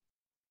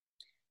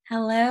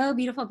Hello,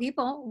 beautiful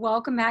people.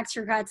 Welcome back to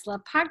your God's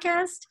Love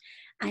podcast.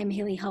 I'm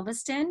Haley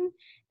Helveston.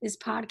 This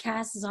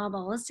podcast is all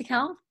about holistic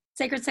health,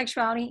 sacred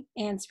sexuality,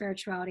 and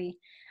spirituality.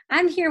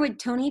 I'm here with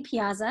Tony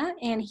Piazza,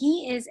 and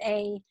he is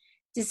a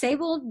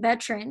disabled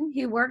veteran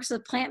who works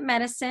with plant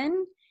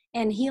medicine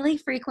and healing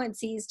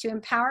frequencies to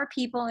empower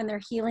people in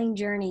their healing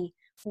journey.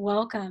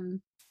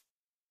 Welcome.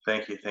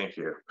 Thank you. Thank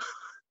you.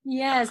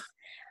 Yes,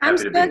 I'm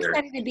so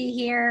excited to be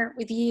here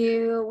with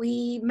you.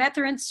 We met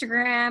through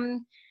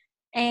Instagram.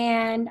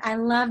 And I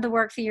love the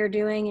work that you're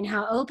doing and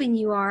how open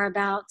you are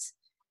about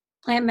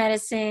plant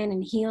medicine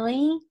and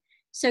healing.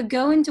 So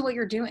go into what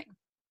you're doing.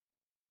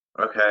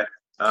 Okay.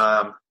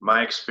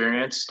 My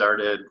experience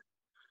started,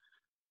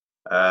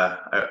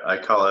 I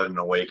call it an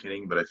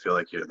awakening, but I feel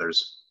like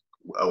there's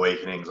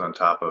awakenings on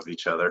top of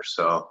each other.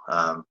 So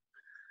I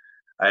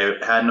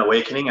had an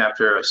awakening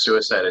after a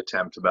suicide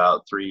attempt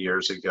about 3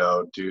 years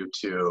ago due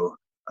to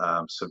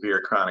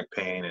severe chronic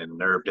pain and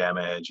nerve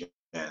damage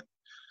and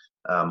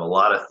a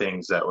lot of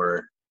things that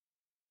were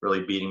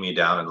really beating me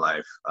down in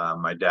life.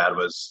 My dad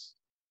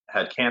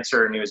had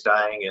cancer and he was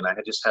dying, and I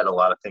had just had a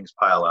lot of things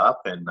pile up.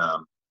 And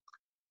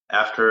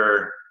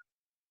after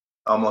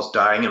almost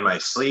dying in my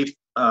sleep,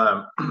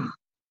 I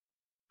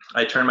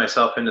turned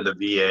myself into the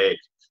VA,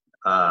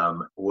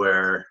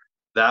 where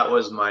that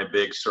was my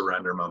big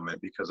surrender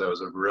moment, because I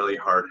was a really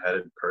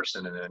hard-headed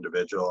person and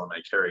individual, and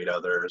I carried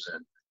others,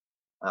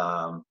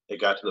 and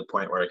it got to the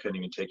point where I couldn't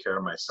even take care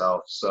of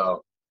myself.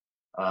 So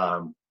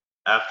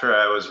after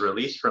I was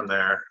released from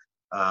there,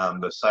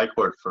 the psych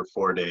ward for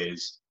 4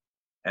 days,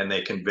 and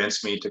they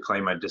convinced me to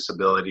claim my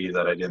disability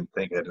that I didn't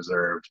think I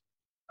deserved.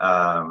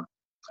 I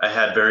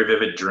had very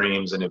vivid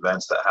dreams and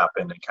events that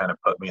happened and kind of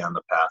put me on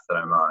the path that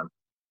I'm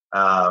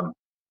on.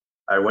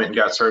 I went and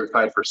got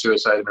certified for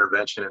suicide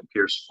intervention and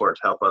peer support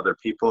to help other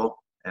people.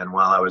 And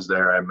while I was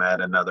there, I met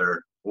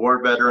another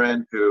war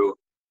veteran who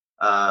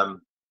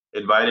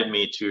invited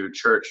me to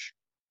church,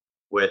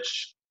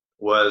 which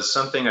was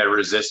something I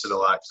resisted a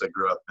lot because I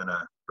grew up in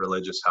a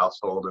religious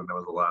household and there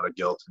was a lot of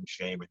guilt and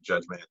shame and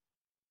judgment.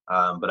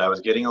 But I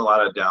was getting a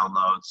lot of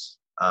downloads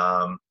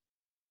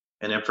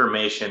and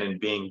information and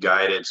being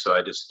guided. So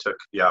I just took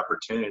the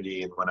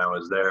opportunity. And when I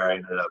was there, I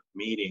ended up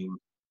meeting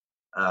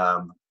a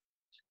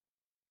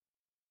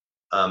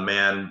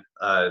man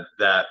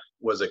that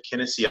was a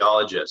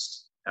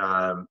kinesiologist.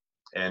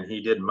 And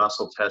he did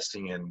muscle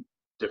testing and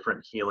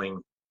different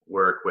healing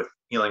work with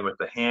healing with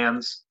the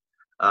hands.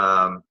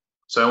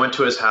 So I went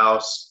to his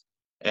house,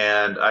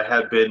 and I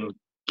had been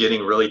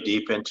getting really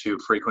deep into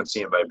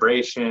frequency and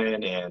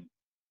vibration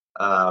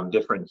and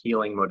different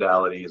healing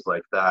modalities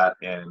like that.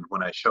 And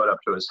when I showed up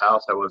to his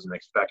house, I wasn't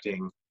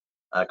expecting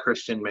a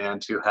Christian man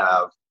to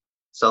have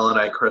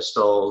selenite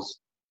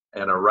crystals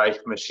and a Rife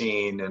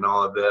machine and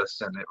all of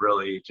this. And it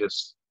really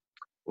just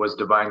was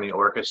divinely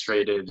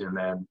orchestrated. And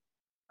then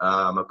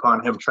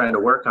upon him trying to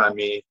work on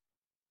me,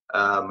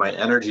 my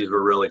energies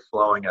were really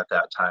flowing at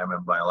that time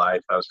in my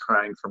life. I was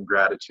crying from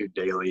gratitude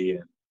daily,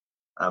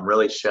 and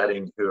really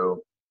shedding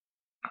who,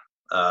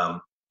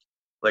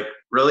 like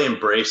really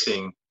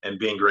embracing and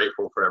being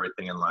grateful for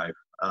everything in life.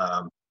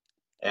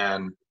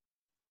 And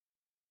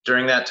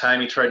during that time,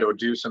 he tried to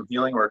do some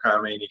healing work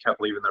on me, and he kept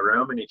leaving the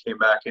room, and he came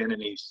back in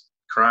and he's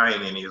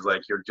crying, and he's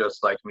like, "You're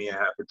just like me. I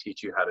have to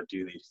teach you how to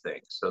do these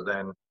things." So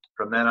then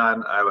from then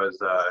on, I was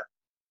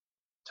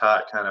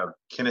taught kind of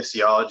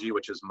kinesiology,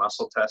 which is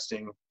muscle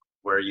testing,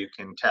 where you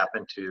can tap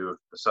into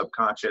the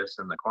subconscious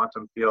and the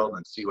quantum field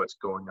and see what's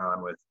going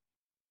on with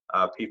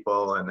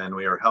people. And then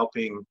we were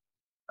helping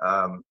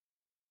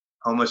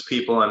homeless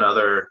people and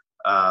other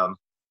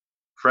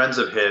friends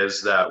of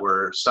his that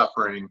were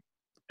suffering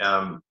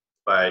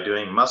by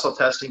doing muscle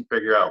testing,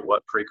 figure out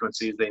what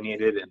frequencies they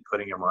needed and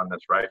putting them on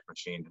this Rife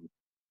machine. And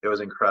it was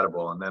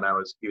incredible. And then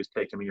he was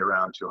taking me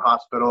around to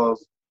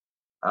hospitals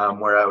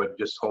where I would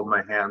just hold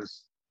my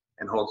hands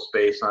and hold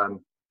space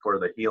for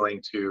the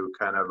healing to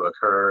kind of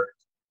occur.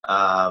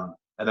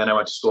 And then I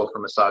went to school for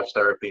massage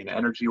therapy and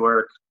energy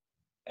work.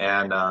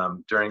 And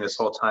during this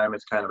whole time,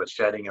 it's kind of a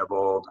shedding of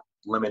old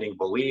limiting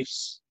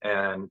beliefs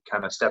and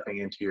kind of stepping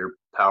into your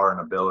power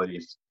and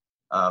abilities.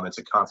 It's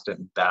a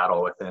constant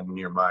battle within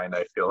your mind,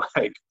 I feel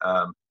like,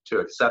 to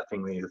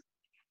accepting these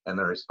and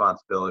the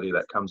responsibility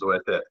that comes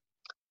with it.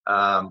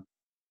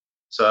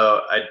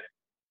 So I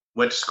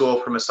went to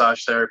school for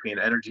massage therapy and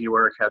energy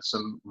work, had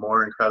some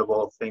more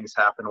incredible things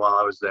happen while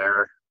I was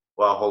there,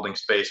 while holding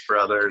space for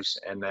others.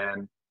 And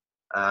then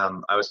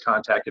I was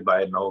contacted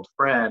by an old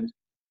friend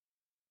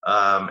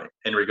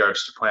in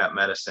regards to plant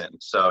medicine.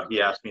 So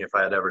he asked me if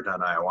I had ever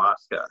done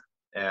ayahuasca.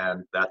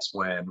 And that's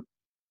when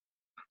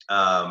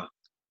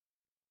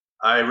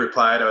I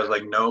replied, I was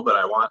like, "No, but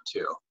I want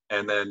to."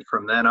 And then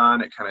from then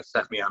on, it kind of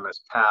set me on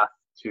this path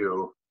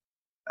to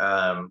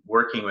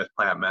working with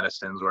plant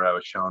medicines, where I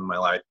was shown my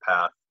life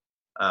path,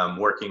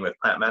 working with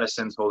plant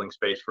medicines, holding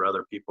space for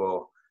other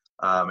people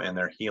in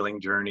their healing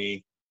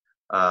journey.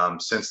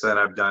 Since then,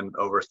 I've done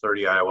over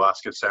 30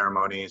 ayahuasca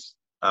ceremonies.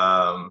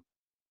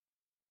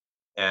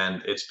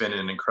 And it's been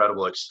an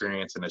incredible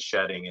experience and a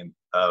shedding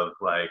of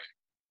like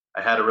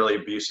I had a really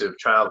abusive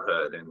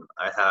childhood, and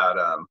I had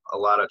a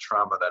lot of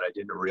trauma that I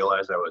didn't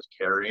realize I was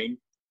carrying,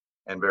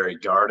 and very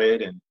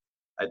guarded. And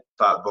I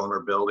thought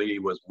vulnerability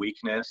was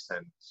weakness.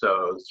 And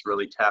so it's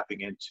really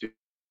tapping into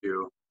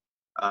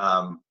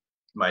um,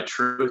 my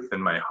truth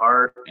and my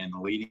heart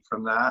and leading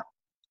from that,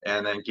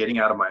 and then getting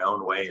out of my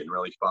own way and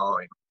really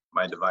following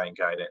my divine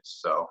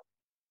guidance. So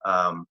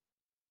um,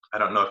 I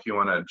don't know if you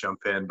want to jump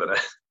in, but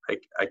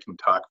I can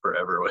talk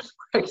forever with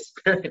my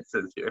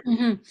experiences here.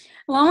 Mm-hmm.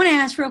 Well, I want to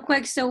ask real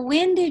quick. So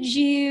when did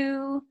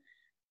you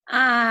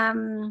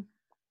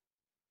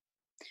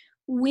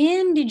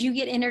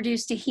get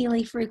introduced to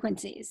Healy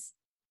frequencies?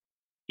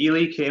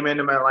 Healy came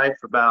into my life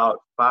about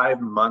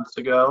 5 months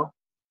ago,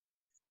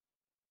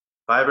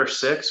 5 or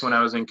 6, when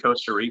I was in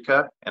Costa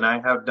Rica. And I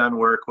have done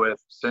work with,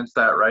 since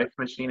that Rife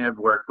machine, I've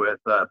worked with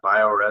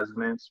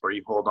bioresonance, where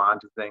you hold on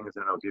to things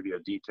and it'll give you a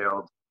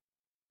detailed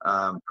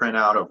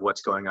printout of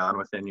what's going on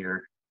within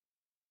your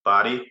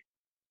body,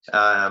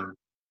 and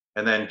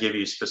then give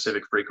you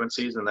specific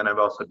frequencies. And then I've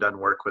also done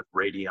work with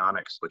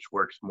radionics, which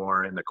works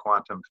more in the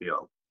quantum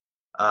field.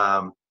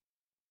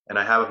 And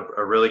I have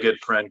a really good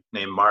friend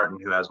named Martin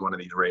who has one of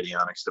these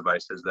radionics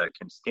devices that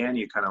can scan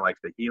you kind of like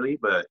the Healy,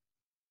 but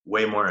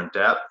way more in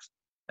depth.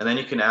 And then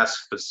you can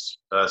ask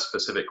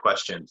specific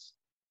questions,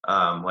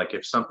 like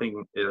if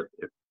something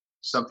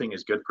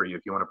is good for you,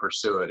 if you want to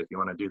pursue it, if you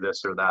want to do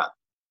this or that.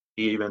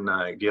 He even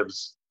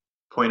gives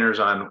pointers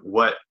on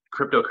what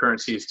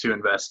cryptocurrencies to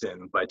invest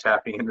in by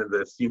tapping into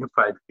this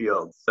unified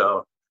field.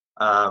 So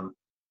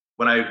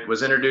when I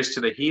was introduced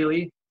to the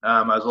Healy,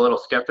 I was a little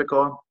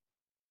skeptical.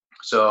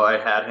 So I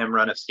had him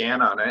run a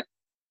scan on it,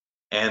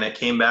 and it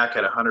came back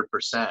at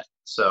 100%.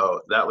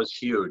 So that was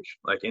huge.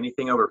 Like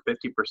anything over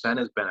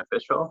 50% is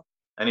beneficial.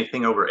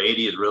 Anything over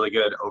 80 is really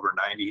good. Over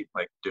 90,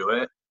 like do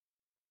it.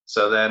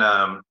 So then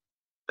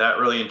that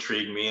really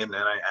intrigued me. And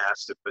then I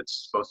asked if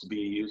it's supposed to be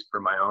used for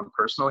my own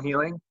personal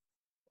healing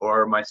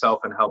or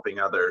myself and helping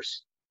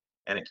others.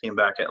 And it came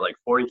back at like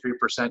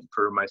 43%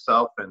 for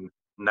myself and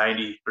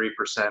 93%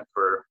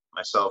 for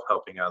myself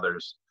helping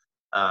others.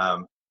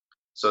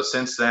 So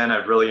since then,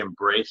 I've really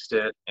embraced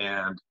it.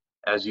 And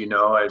as you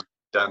know, I've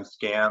done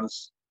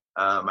scans.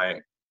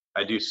 I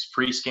do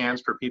free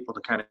scans for people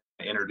to kind of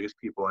introduce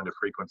people into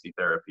frequency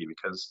therapy,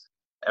 because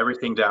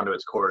everything down to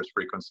its core is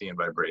frequency and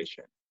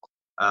vibration.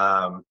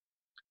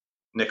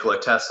 Nikola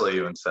Tesla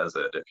even says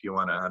it. If you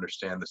want to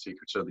understand the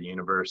secrets of the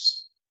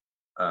universe,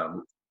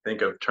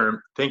 think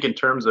in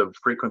terms of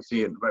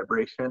frequency and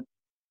vibration.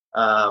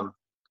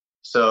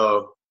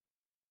 So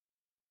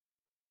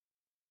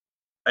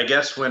I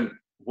guess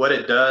what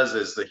it does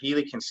is the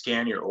Healy can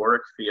scan your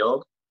auric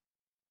field,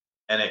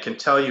 and it can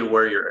tell you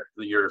where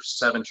your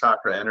 7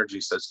 chakra energy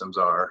systems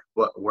are,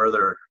 where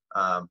they're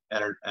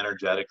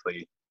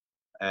energetically.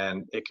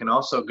 And it can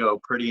also go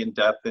pretty in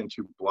depth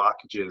into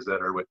blockages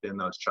that are within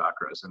those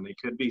chakras. And they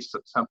could be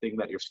something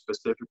that you're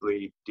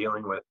specifically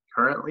dealing with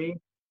currently,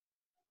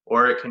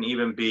 or it can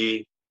even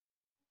be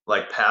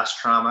like past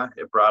trauma.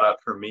 It brought up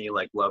for me,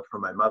 like love for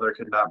my mother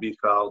could not be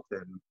felt.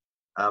 And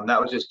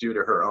that was just due to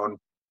her own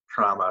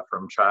trauma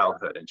from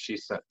childhood. And she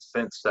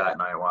since sat in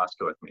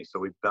ayahuasca with me. So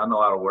we've done a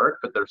lot of work,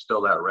 but there's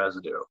still that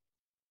residue.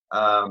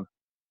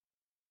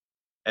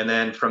 And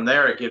then from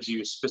there, it gives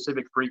you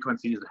specific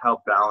frequencies to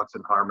help balance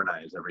and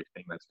harmonize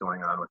everything that's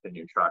going on within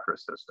your chakra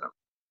system.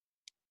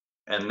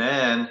 And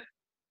then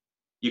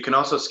you can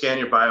also scan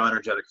your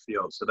bioenergetic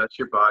field. So that's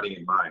your body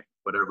and mind.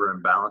 Whatever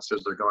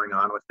imbalances are going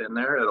on within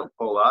there, it'll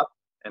pull up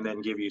and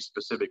then give you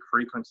specific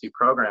frequency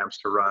programs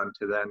to run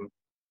to then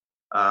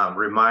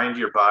remind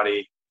your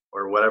body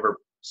or whatever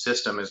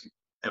system is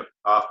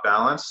off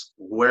balance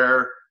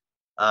where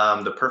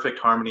the perfect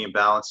harmony and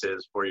balance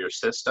is for your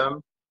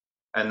system.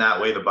 And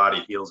that way the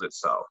body heals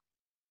itself.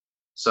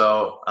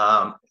 So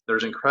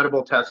there's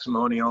incredible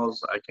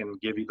testimonials. I can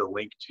give you the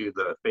link to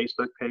the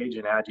Facebook page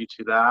and add you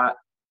to that.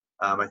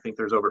 I think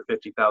there's over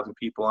 50,000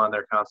 people on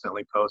there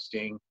constantly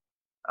posting.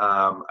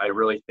 I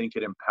really think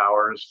it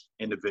empowers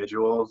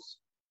individuals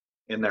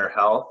in their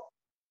health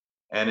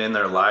and in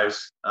their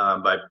lives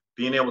by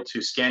being able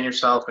to scan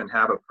yourself and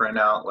have a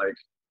printout, like,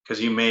 because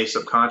you may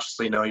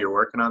subconsciously know you're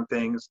working on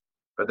things,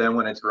 but then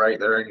when it's right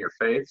there in your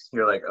face,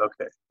 you're like,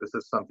 okay, this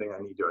is something I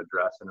need to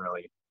address and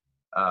really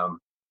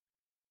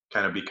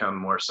kind of become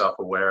more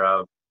self-aware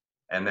of.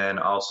 And then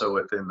also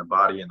within the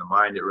body and the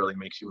mind, it really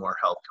makes you more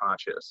health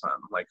conscious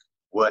on like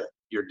what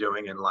you're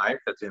doing in life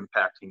that's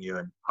impacting you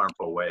in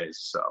harmful ways.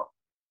 So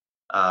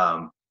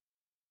I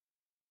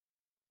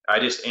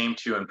just aim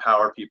to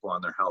empower people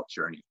on their health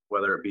journey,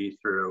 whether it be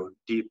through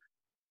deep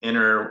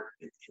inner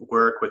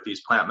work with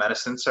these plant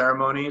medicine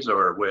ceremonies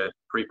or with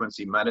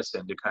frequency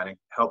medicine to kind of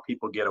help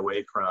people get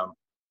away from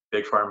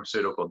big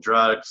pharmaceutical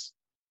drugs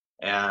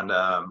and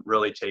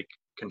really take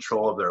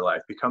control of their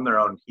life, become their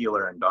own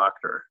healer and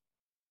doctor.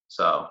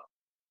 So.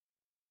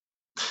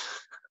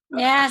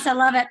 Yes, I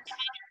love it.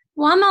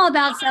 Well, I'm all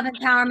about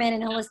self-empowerment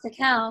and holistic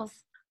health.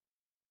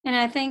 And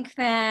I think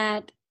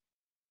that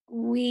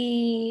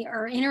we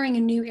are entering a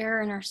new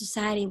era in our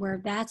society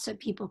where that's what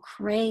people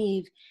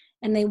crave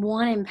and they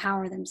want to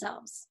empower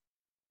themselves.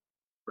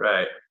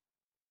 Right.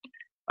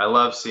 I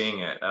love seeing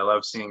it. I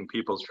love seeing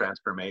people's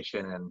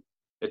transformation, and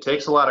it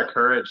takes a lot of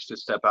courage to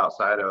step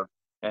outside of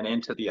and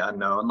into the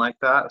unknown like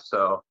that.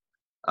 So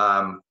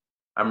um,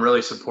 I'm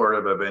really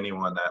supportive of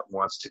anyone that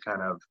wants to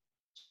kind of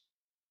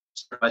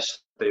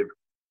they've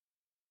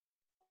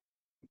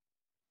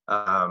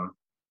um,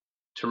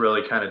 to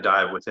really kind of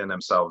dive within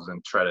themselves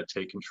and try to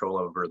take control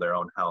over their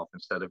own health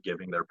instead of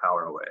giving their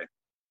power away.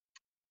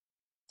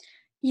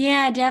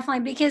 Yeah,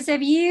 definitely. Because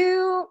have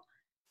you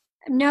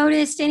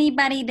noticed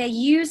anybody that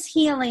use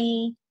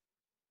Healy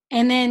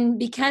and then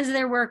because of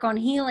their work on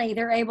Healy,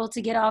 they're able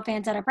to get off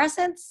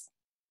antidepressants?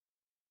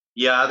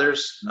 Yeah,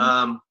 there's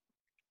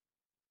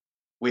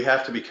we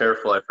have to be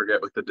careful. I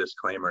forget what the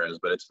disclaimer is,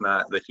 but it's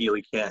not the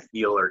Healy can't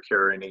heal or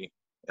cure any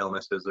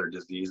illnesses or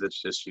disease.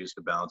 It's just used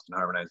to balance and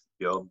harmonize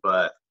the field.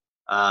 But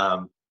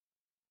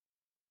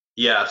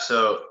yeah,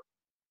 so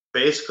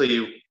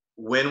basically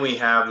when we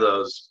have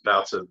those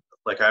bouts of,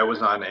 like, I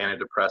was on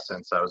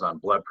antidepressants, I was on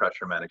blood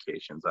pressure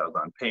medications, I was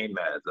on pain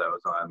meds, I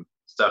was on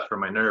stuff for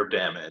my nerve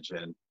damage,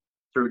 and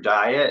through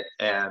diet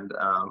and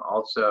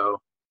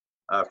also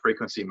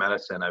frequency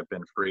medicine, I've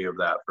been free of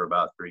that for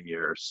about 3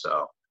 years.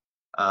 So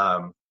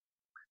um,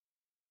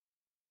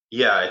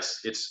 yeah,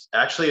 it's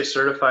actually a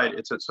certified,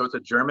 it's a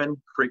German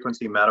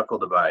frequency medical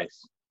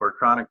device for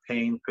chronic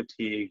pain,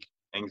 fatigue,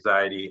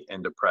 anxiety,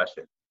 and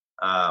depression.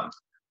 Um,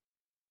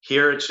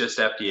 Here it's just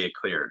FDA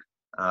cleared.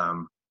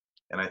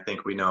 And I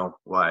think we know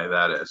why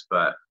that is.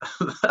 But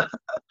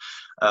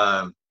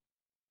um,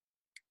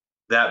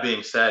 that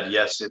being said,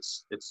 yes,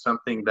 it's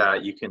something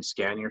that you can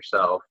scan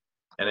yourself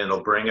and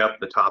it'll bring up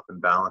the top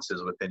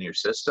imbalances within your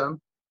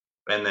system.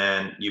 And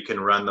then you can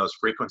run those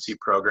frequency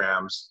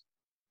programs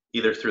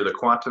either through the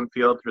quantum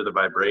field, through the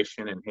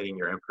vibration and hitting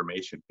your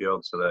information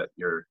field so that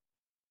your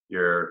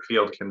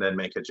field can then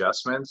make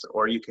adjustments,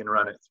 or you can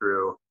run it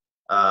through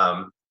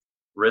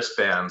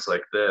wristbands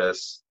like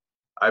this.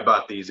 I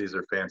bought these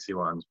are fancy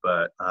ones,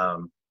 but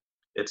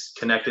it's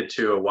connected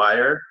to a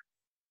wire,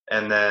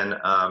 and then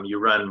you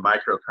run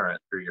microcurrent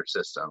through your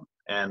system,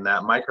 and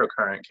that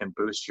microcurrent can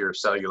boost your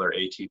cellular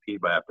ATP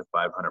by up to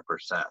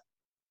 500%.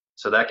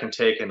 So that can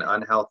take an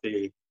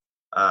unhealthy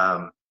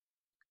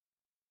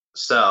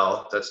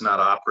cell that's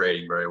not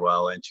operating very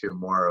well into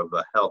more of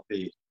a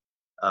healthy,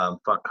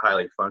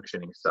 highly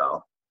functioning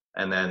cell,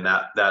 and then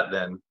that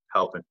then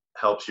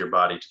helps your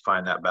body to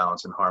find that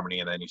balance and harmony,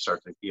 and then you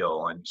start to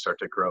heal and you start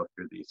to grow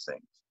through these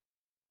things.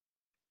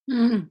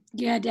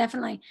 Yeah,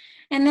 definitely.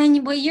 And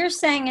then what you're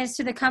saying is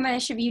to the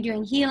combination of you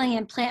doing healing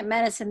and plant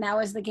medicine, that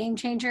was the game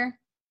changer?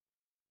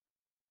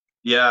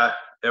 Yeah,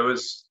 it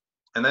was.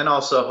 And then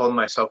also holding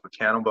myself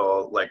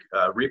accountable, like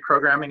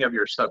reprogramming of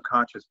your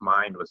subconscious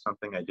mind was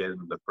something I did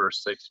in the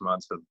first 6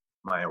 months of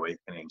my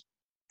awakening.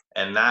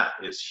 And that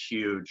is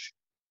huge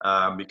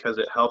because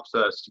it helps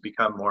us to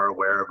become more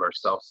aware of our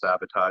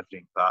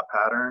self-sabotaging thought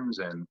patterns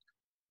and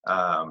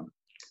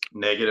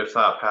negative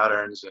thought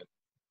patterns. And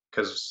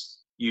because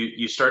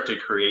you start to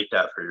create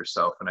that for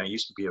yourself. And I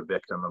used to be a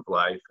victim of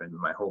life, and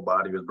my whole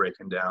body was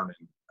breaking down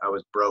and I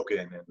was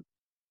broken,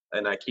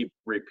 and I keep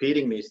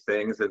repeating these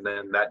things, and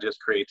then that just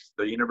creates,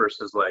 the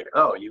universe is like,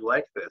 oh, you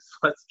like this,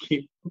 let's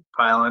keep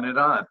piling it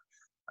on.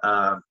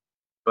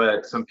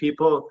 But some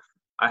people,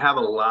 I have a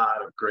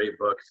lot of great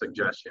book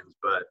suggestions,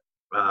 but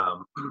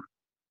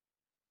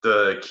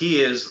the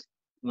key is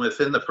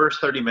within the first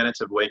 30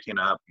 minutes of waking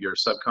up, your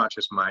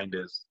subconscious mind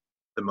is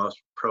the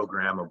most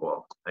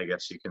programmable, I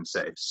guess you can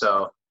say.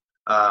 So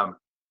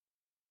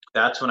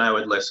that's when I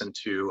would listen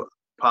to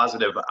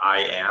positive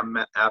I am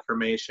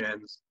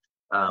affirmations,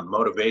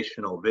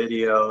 motivational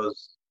videos,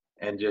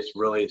 and just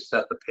really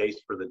set the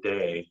pace for the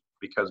day.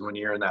 Because when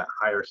you're in that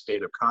higher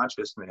state of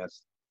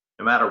consciousness,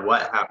 no matter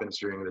what happens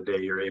during the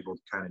day, you're able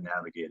to kind of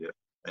navigate it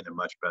in a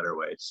much better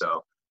way.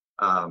 So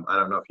I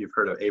don't know if you've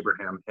heard of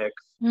Abraham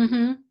Hicks,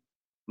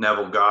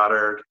 Neville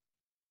Goddard,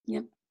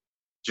 yep,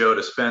 Joe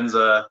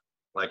Dispenza.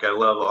 Like, I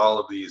love all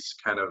of these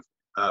kind of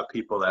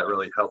people that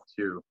really help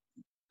to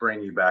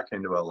bring you back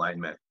into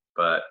alignment.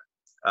 But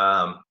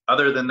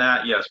other than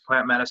that, yes,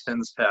 plant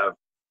medicines have,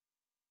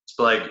 it's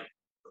like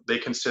they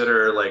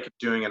consider like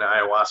doing an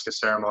ayahuasca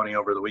ceremony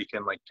over the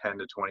weekend like 10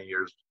 to 20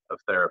 years of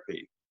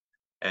therapy.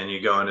 And you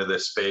go into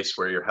this space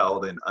where you're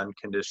held in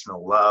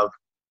unconditional love.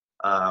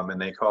 And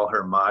they call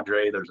her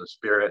Madre. There's a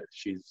spirit.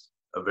 She's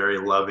a very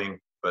loving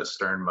but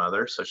stern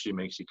mother. So she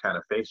makes you kind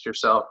of face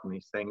yourself and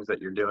these things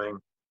that you're doing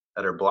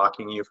that are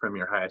blocking you from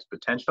your highest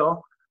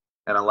potential,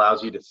 and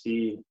allows you to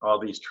see all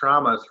these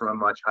traumas from a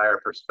much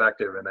higher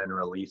perspective and then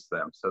release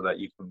them, so that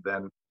you can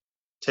then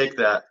take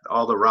that,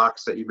 all the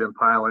rocks that you've been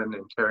piling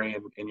and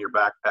carrying in your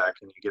backpack,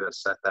 and you get to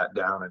set that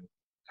down and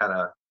kind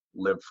of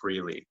live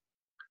freely.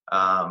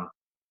 And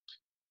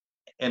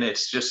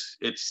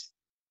it's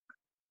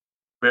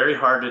very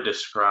hard to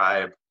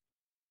describe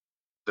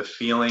the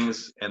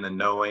feelings and the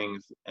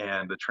knowings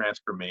and the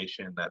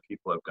transformation that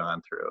people have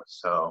gone through.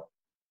 So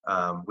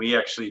we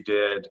actually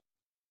did,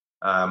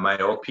 my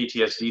old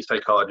PTSD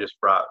psychologist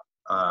brought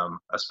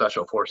a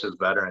special forces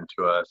veteran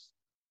to us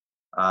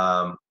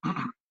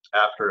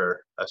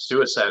after a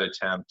suicide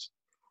attempt.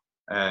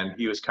 And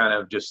he was kind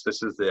of just,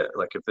 this is it.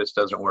 Like, if this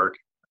doesn't work,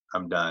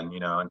 I'm done,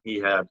 And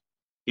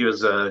he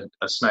was a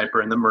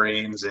sniper in the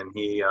Marines, and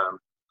he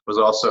was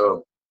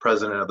also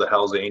president of the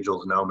Hells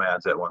Angels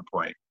Nomads at one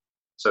point.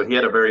 So he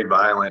had a very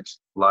violent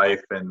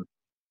life, and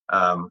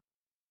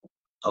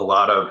a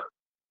lot of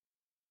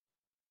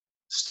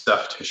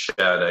stuff to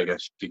shed, I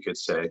guess you could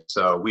say.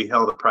 So we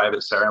held a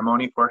private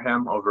ceremony for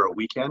him over a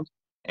weekend,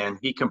 and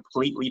he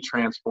completely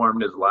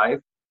transformed his life.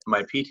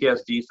 My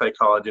PTSD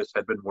psychologist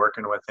had been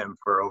working with him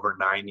for over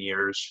 9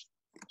 years.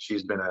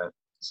 She's been a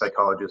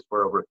psychologist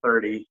for over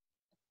 30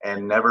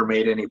 and never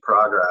made any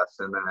progress.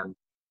 And then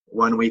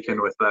one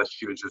weekend with us,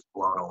 she was just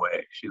blown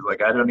away. She's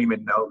like, I don't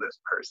even know this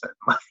person.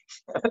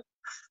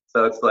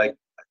 So it's like,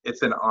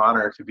 it's an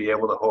honor to be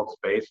able to hold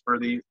space for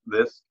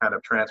this kind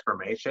of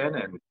transformation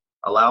and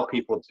allow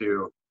people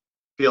to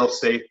feel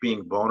safe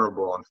being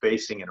vulnerable and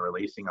facing and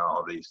releasing all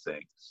of these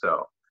things.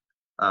 So,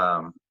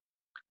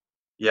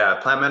 yeah,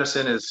 plant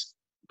medicine is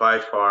by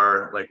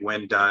far, like,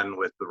 when done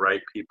with the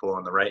right people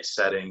and the right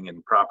setting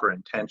and proper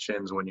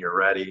intentions when you're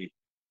ready,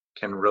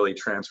 can really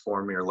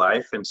transform your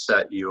life and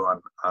set you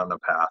on a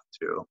path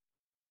to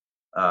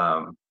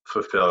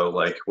fulfill,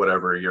 like,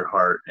 whatever your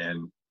heart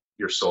and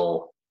your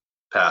soul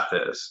path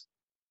is.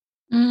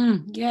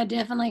 Yeah,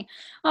 definitely.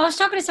 Well, I was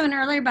talking to someone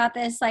earlier about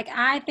this. Like,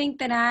 I think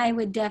that I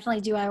would definitely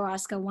do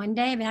ayahuasca one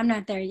day, but I'm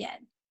not there yet.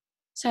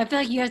 So I feel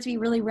like you have to be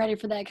really ready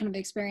for that kind of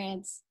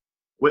experience.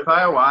 With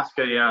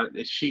ayahuasca, yeah,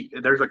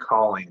 there's a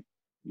calling.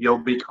 You'll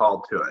be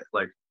called to it.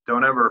 Like,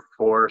 don't ever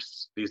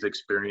force these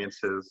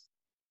experiences.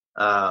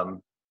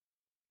 And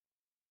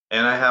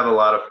I have a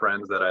lot of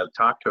friends that I've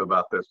talked to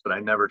about this, but I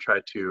never try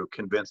to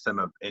convince them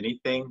of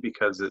anything,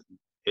 because it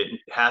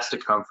has to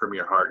come from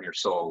your heart and your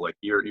soul. Like,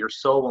 your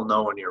soul will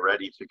know when you're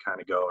ready to kind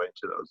of go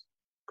into those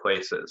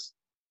places.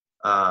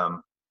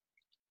 And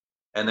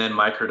then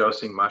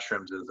microdosing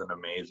mushrooms is an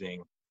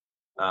amazing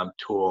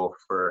tool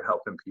for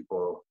helping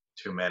people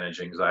to manage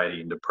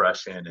anxiety and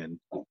depression and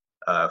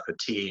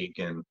fatigue.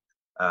 And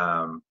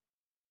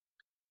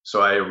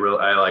so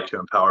I like to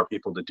empower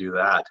people to do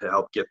that, to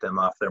help get them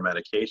off their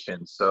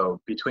medication. So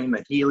between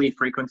the Healy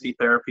frequency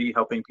therapy,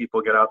 helping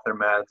people get off their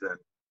meds, and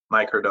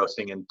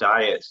microdosing and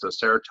diet. So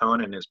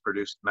serotonin is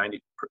produced,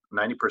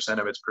 90%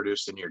 of it's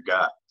produced in your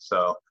gut.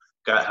 So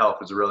gut health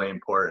is really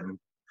important.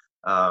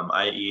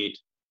 I eat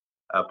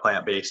a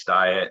plant-based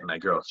diet, and I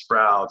grow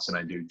sprouts, and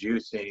I do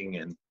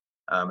juicing, and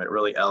it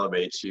really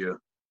elevates you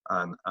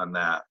on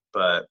that.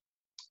 But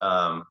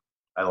I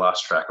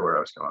lost track of where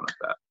I was going with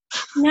that.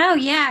 No,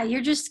 yeah,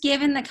 you're just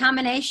given the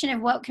combination of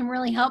what can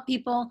really help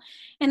people.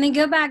 And then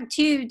go back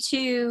to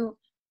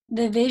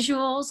the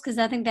visuals, because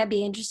I think that'd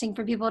be interesting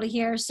for people to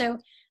hear. So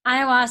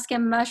ayahuasca,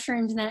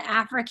 mushrooms, and then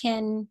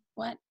African,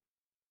 what?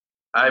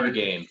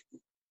 Ibogaine,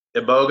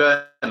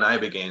 iboga and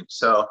ibogaine.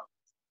 So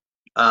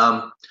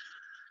ayahuasca,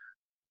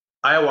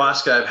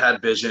 I've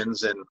had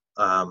visions and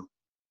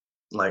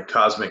like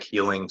cosmic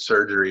healing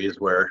surgeries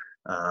where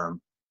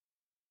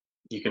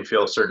you can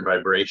feel certain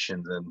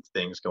vibrations and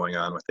things going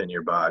on within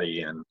your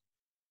body, and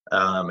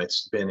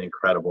it's been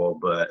incredible.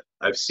 But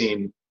I've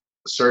seen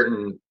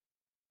certain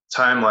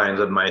timelines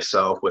of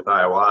myself with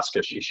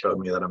ayahuasca. She showed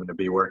me that I'm going to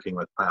be working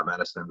with plant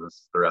medicine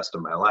the rest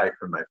of my life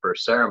in my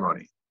first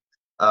ceremony.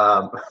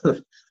 And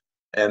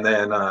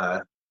then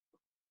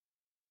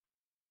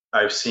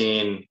I've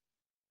seen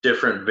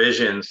different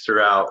visions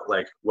throughout,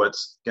 like,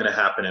 what's going to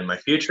happen in my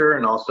future,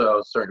 and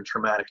also certain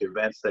traumatic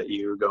events that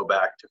you go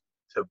back to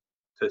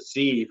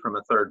see from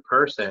a third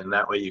person.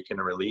 That way you can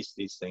release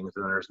these things,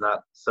 and there's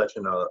not such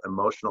an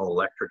emotional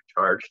electric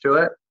charge to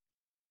it.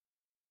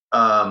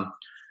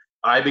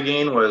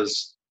 Ibogaine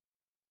was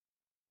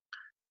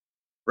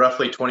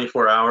roughly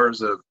 24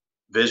 hours of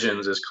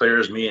visions, as clear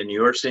as me and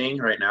you are seeing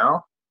right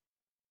now.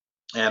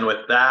 And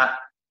with that,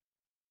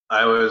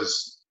 I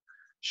was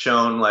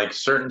shown, like,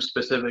 certain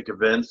specific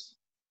events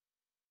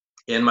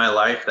in my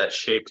life that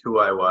shaped who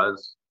I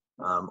was,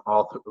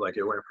 like,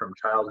 it went from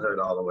childhood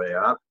all the way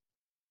up,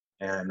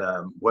 and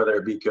whether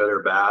it be good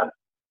or bad.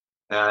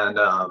 And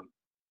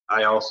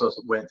I also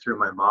went through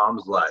my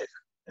mom's life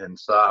and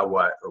saw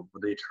what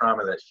the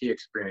trauma that she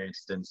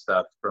experienced and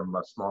stuff from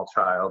a small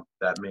child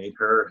that made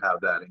her have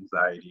that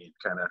anxiety and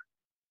kind of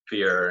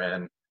fear.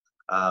 And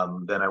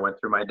then I went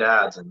through my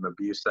dad's and the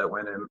abuse that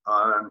went in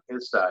on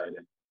his side.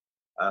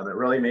 And it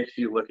really makes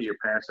you look at your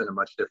parents in a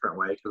much different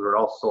way, because we're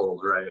all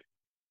souls, right?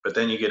 But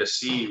then you get to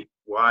see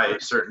why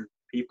certain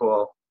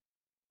people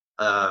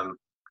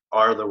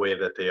are the way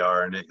that they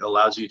are, and it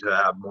allows you to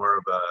have more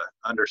of a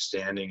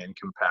understanding and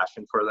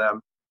compassion for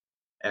them.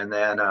 And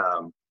then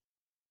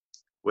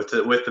with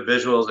the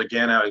visuals,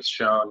 again, I was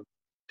shown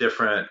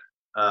different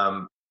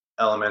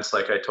elements.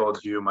 Like I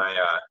told you, my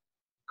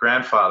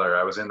grandfather,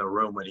 I was in the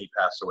room when he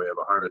passed away of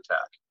a heart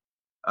attack.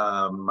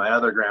 My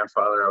other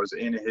grandfather, I was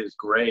in his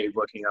grave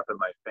looking up at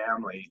my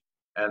family,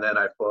 and then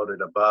I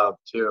floated above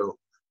too.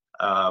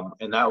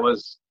 And that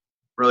was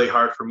really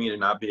hard for me to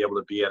not be able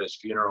to be at his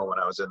funeral when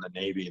I was in the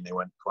Navy and they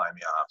wouldn't fly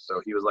me off.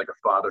 So he was like a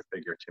father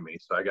figure to me.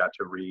 So I got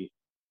to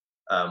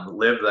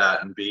live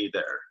that and be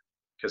there,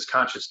 because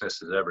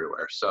consciousness is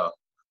everywhere. So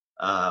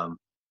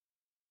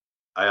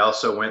I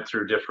also went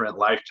through different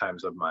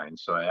lifetimes of mine.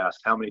 So I asked,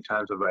 how many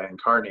times have I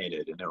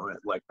incarnated? And it went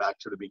like back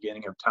to the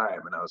beginning of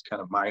time, and I was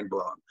kind of mind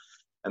blown.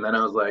 And then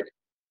I was like,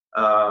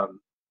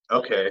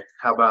 okay,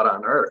 how about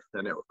on Earth?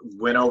 And it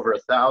went over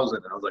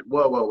 1,000. And I was like,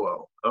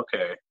 whoa,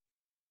 okay.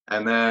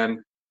 And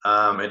then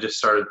it just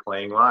started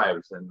playing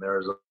lives. And there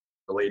was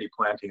a lady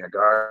planting a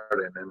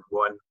garden, and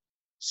one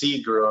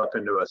seed grew up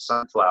into a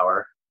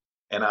sunflower,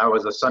 and I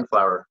was a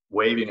sunflower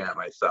waving at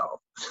myself.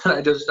 And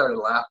I just started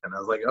laughing. I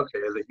was like, okay,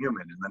 as a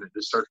human. And then it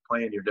just starts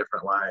playing your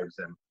different lives.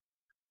 And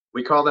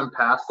we call them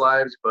past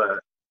lives, but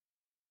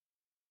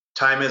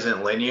time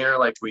isn't linear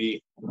like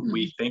we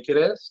think it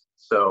is.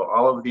 So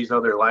all of these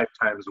other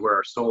lifetimes where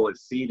our soul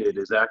is seated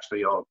is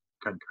actually all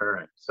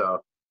concurrent. So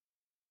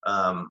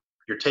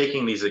you're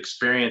taking these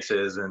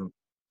experiences and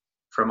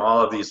from all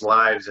of these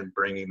lives and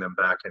bringing them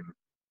back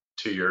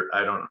into your,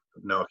 I don't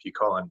know if you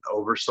call it an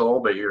oversoul,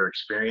 but your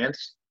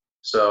experience.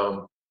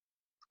 So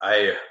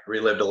I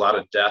relived a lot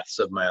of deaths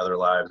of my other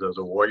lives. I was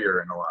a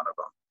warrior in a lot of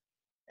them.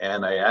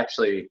 And I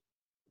actually,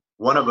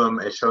 one of them,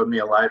 it showed me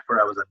a life where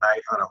I was a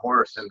knight on a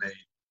horse, and they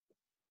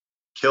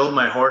killed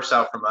my horse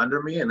out from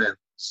under me and then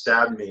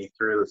stabbed me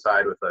through the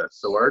side with a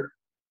sword.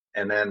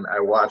 And then I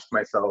watched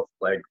myself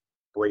like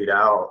bleed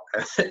out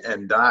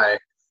and die.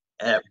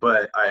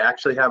 But I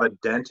actually have a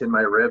dent in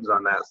my ribs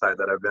on that side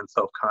that I've been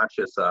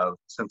self-conscious of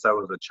since I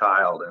was a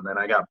child. And then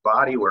I got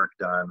body work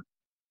done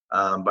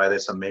by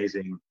this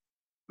amazing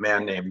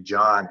man named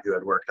John, who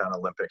had worked on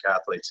Olympic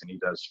athletes, and he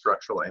does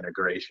structural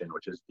integration,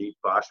 which is deep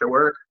fascia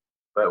work.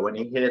 But when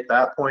he hit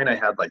that point, I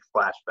had like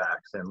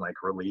flashbacks and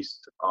like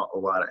released a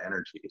lot of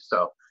energy.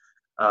 So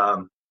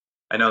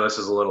I know this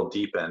is a little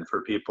deep end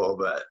for people,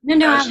 but no,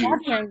 I'm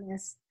not hearing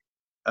this.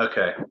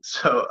 Okay,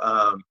 so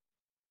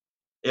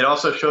it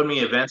also showed me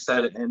events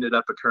that ended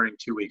up occurring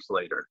 2 weeks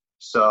later.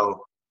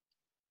 So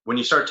when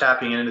you start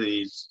tapping into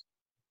these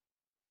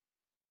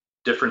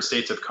different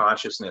states of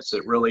consciousness,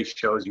 it really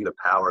shows you the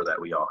power that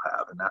we all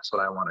have. And that's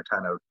what I want to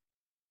kind of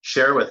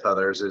share with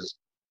others is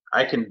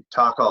I can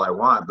talk all I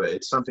want, but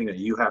it's something that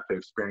you have to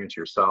experience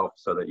yourself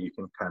so that you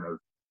can kind of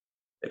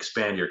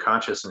expand your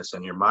consciousness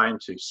and your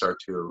mind to start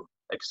to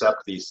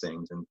accept these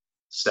things and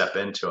step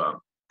into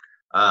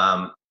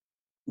them.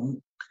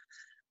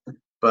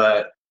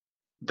 But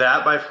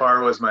that by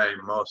far was my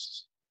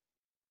most,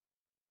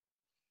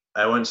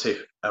 I wouldn't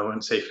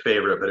say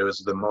favorite, but it was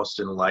the most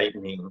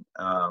enlightening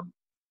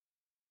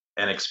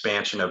and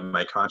expansion of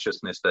my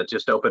consciousness that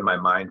just opened my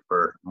mind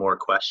for more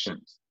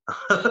questions.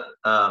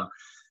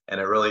 And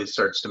it really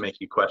starts to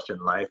make you question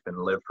life and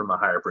live from a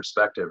higher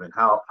perspective. And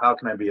how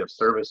can I be of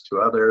service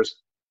to others?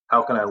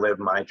 How can I live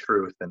my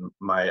truth and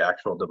my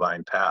actual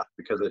divine path?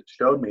 Because it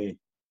showed me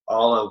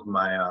all of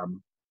my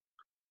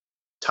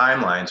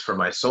timelines for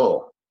my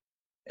soul.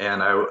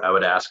 And I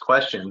would ask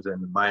questions,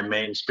 and my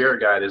main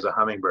spirit guide is a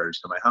hummingbird.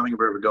 So my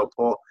hummingbird would go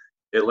pull,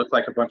 it looked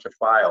like a bunch of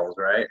files,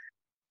 right?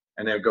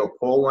 And they would go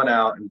pull one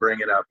out and bring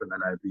it up, and then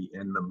I'd be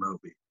in the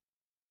movie.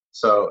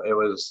 So it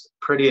was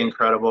pretty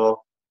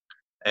incredible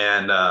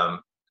and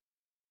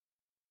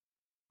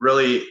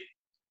really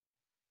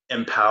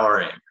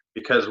empowering,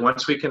 because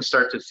once we can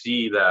start to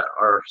see that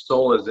our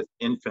soul is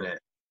infinite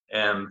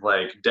and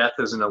like death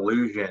is an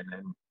illusion,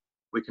 and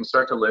we can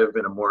start to live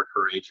in a more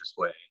courageous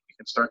way. We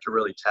can start to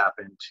really tap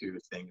into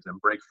things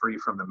and break free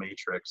from the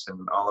matrix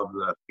and all of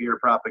the fear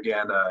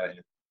propaganda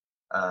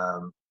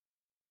and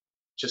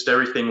just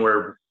everything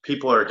where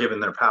people are giving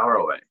their power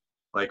away.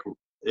 Like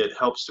it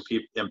helps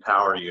to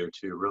empower you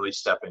to really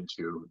step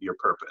into your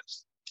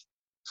purpose.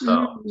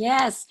 So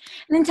yes.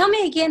 And then tell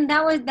me again,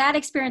 that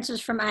experience was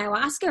from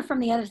ayahuasca or from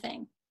the other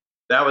thing?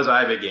 That was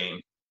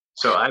Ibogaine.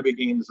 So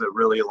Ibogaine is a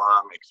really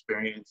long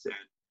experience, and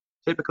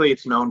typically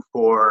it's known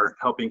for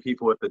helping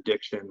people with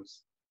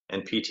addictions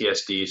and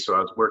PTSD. So I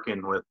was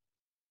working with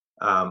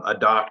a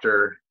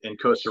doctor in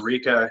Costa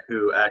Rica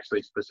who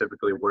actually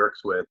specifically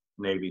works with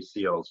Navy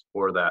SEALs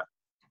for that.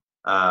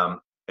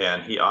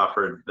 And he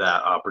offered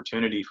that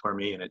opportunity for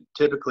me, and it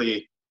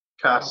typically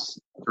costs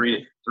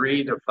 $3,000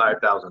 to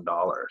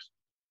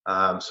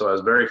 $5,000. So I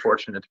was very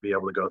fortunate to be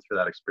able to go through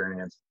that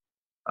experience.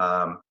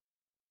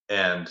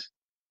 And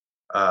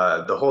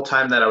the whole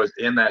time that I was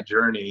in that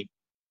journey,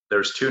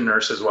 there's 2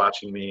 nurses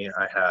watching me.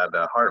 I had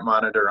a heart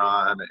monitor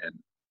on and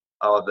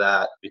all of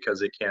that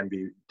because it can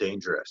be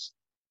dangerous.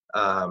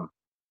 That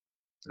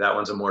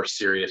one's a more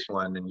serious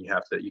one, and you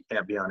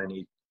can't be on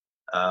any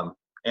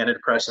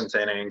antidepressants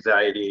and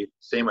anxiety.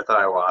 Same with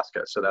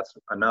ayahuasca. So that's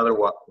another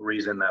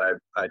reason that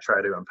I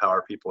try to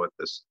empower people with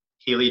this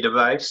Healy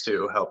device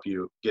to help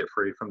you get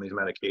free from these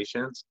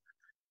medications.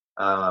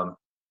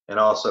 And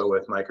also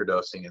with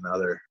microdosing and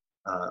other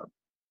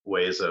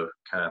ways of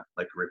kind of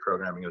like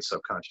reprogramming the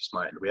subconscious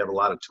mind. We have a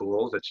lot of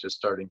tools. It's just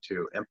starting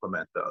to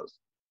implement those,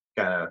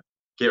 kind of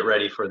get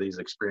ready for these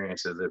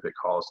experiences if it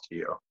calls to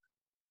you.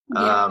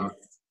 Yes.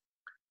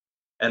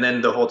 And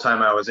then the whole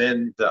time I was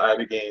in the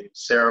Ibogaine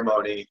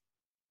ceremony,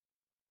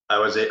 I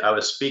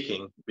was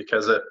speaking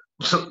because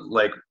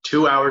like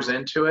 2 hours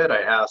into it,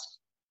 I asked,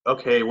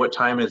 okay, what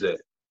time is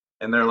it?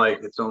 And they're like,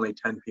 it's only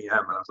 10 p.m.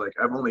 And I was like,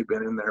 I've only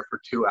been in there for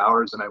 2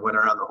 hours and I went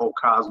around the whole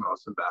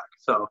cosmos and back.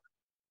 So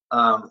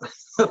um,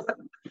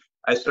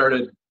 I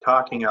started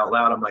talking out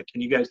loud. I'm like,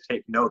 can you guys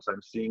take notes?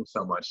 I'm seeing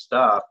so much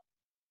stuff.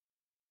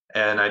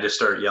 And I just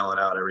started yelling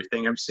out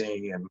everything I'm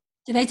seeing. And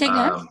Do they take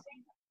notes?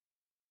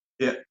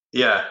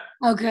 Yeah.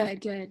 Oh,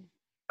 good.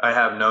 I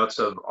have notes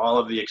of all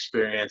of the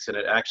experience, and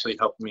it actually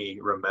helped me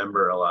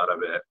remember a lot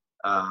of it.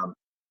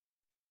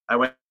 I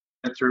went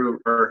through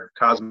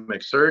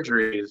cosmic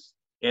surgeries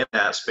in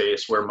that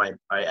space where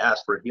I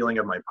asked for healing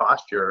of my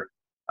posture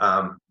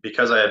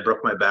because I had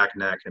broke my back,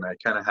 neck, and I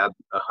kind of had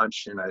a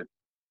hunch, and I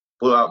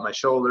blew out my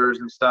shoulders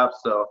and stuff.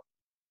 So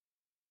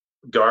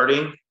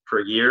guarding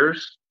for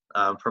years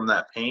from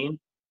that pain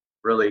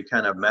really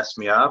kind of messed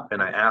me up,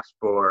 and I asked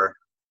for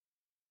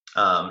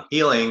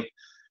healing,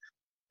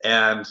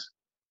 and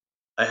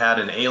I had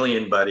an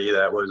alien buddy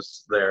that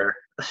was there,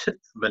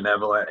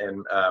 benevolent,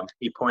 and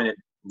he pointed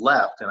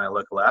left, and I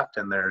looked left,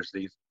 and there's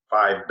these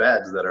 5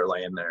 beds that are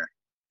laying there.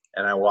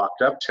 And I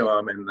walked up to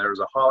him, and there was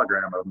a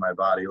hologram of my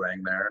body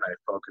laying there, and I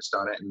focused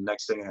on it, and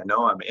next thing I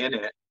know, I'm in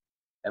it,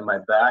 and my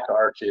back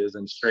arches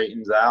and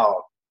straightens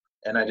out,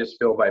 and I just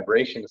feel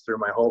vibrations through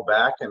my whole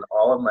back, and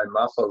all of my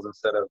muscles,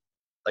 instead of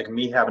like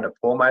me having to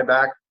pull my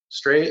back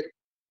straight,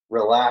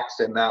 relaxed,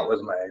 and that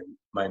was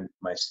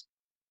my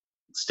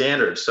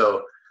standard.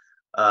 So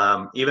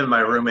even my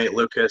roommate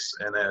Lucas,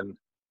 and then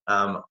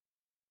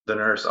the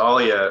nurse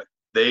Alia,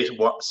 they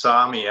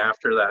saw me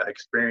after that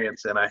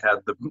experience, and I had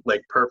the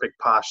like perfect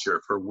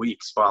posture for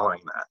weeks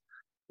following that,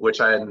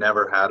 which I had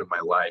never had in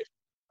my life.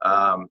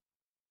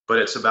 But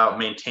it's about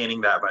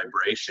maintaining that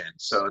vibration.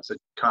 So it's a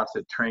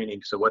constant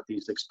training. So what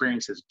these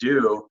experiences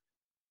do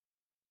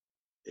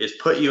is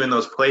put you in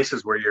those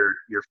places where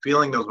you're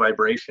feeling those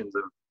vibrations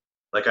of,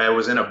 like, I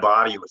was in a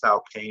body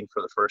without pain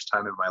for the first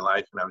time in my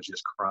life, and I was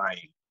just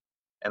crying.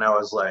 And I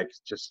was like,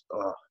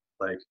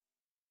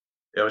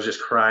 I was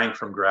just crying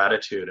from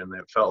gratitude, and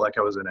it felt like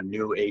I was in a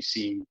new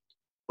AC,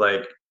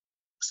 like,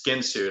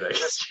 skin suit, I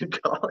guess you'd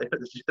call it. It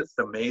was just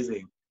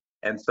amazing.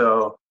 And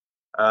so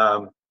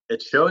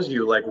it shows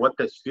you like what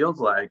this feels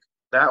like.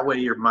 That way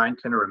your mind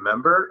can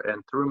remember,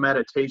 and through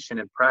meditation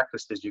and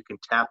practices, you can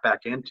tap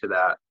back into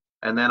that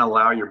and then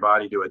allow your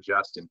body to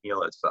adjust and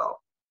heal itself.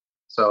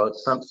 So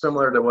it's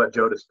similar to what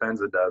Joe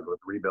Dispenza does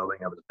with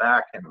rebuilding of his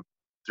back, and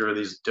through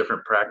these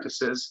different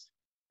practices.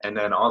 And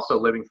then also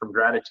living from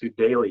gratitude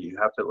daily. You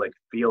have to like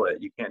feel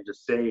it. You can't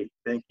just say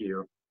thank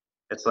you.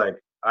 It's like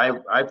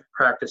I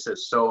practice it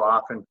so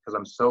often because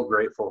I'm so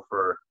grateful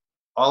for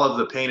all of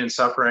the pain and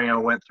suffering I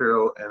went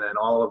through, and then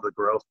all of the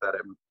growth that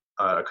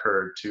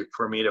occurred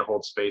for me to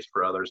hold space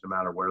for others no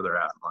matter where they're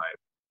at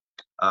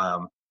in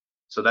life.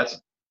 So that's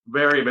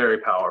very, very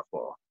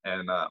powerful.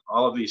 And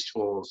all of these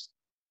tools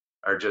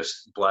are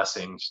just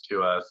blessings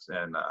to us.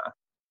 And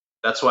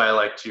that's why I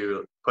like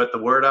to put the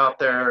word out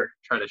there,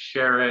 try to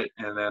share it,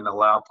 and then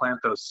plant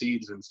those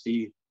seeds and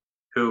see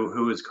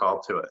who is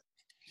called to it.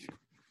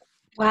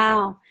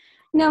 Wow.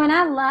 No, and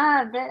I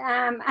love that.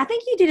 I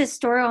think you did a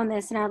story on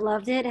this, and I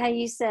loved it. How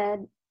you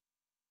said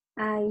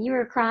you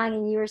were crying,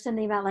 and you were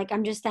something about like,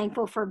 I'm just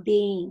thankful for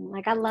being.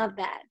 Like, I love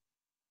that.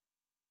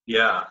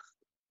 Yeah,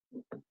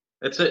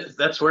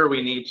 that's where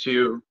we need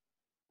to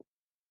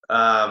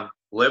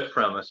live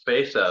from, a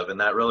space of, and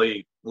that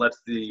really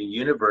lets the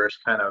universe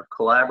kind of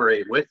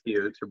collaborate with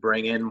you to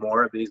bring in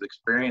more of these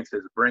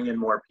experiences, bring in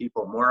more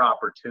people, more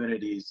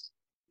opportunities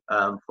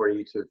for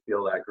you to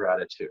feel that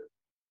gratitude.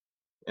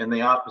 And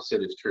the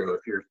opposite is true.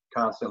 If you're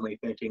constantly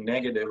thinking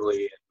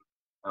negatively,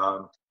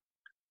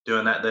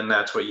 doing that, then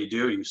that's what you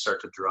do. You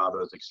start to draw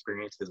those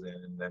experiences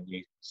in, and then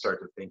you start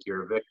to think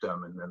you're a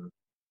victim, and then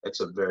it's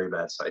a very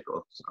bad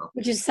cycle. So.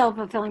 Which is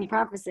self-fulfilling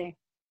prophecy.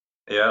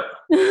 Yep.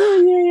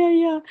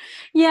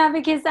 Yeah,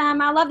 because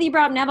I love that you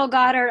brought up Neville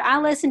Goddard. I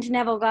listen to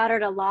Neville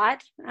Goddard a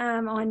lot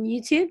on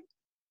YouTube.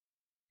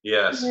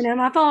 Yes.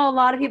 I follow a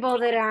lot of people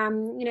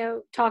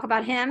that talk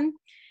about him.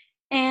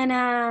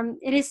 And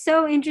it is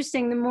so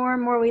interesting. The more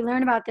and more we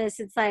learn about this,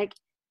 it's like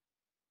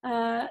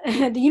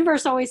the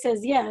universe always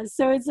says yes.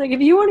 So it's like,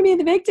 if you want to be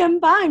the victim,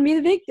 fine, be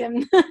the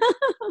victim.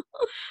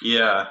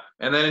 Yeah.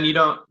 And then you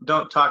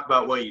don't talk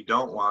about what you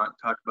don't want,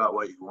 talk about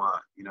what you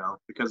want,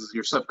 because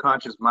your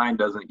subconscious mind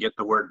doesn't get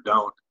the word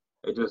don't.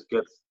 It just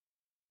gets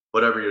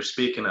whatever you're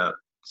speaking of.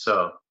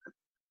 So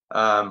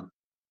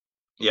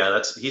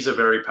he's a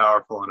very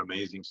powerful and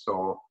amazing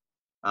soul.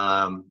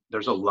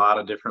 There's a lot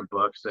of different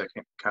books that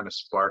can kind of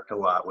spark a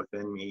lot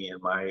within me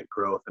and my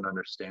growth and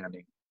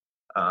understanding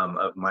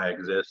of my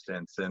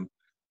existence. And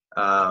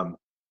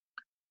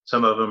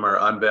some of them are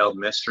Unveiled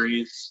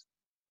Mysteries.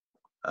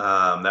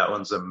 That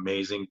one's an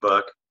amazing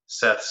book.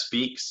 Seth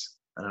Speaks.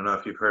 I don't know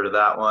if you've heard of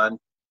that one.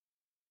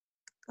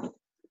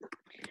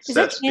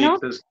 Seth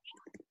Speaks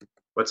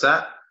what's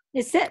that?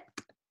 Is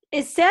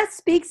Seth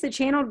Speaks a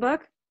channeled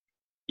book?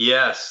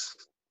 Yes.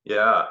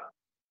 Yeah.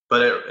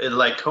 But it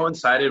like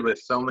coincided with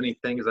so many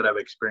things that I've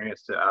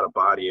experienced out of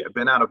body. I've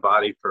been out of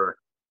body for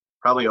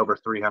probably over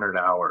 300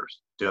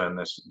 hours doing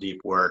this deep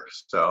work.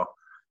 So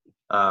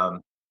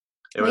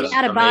It Wait, was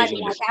out of body,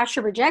 amazing. like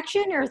astral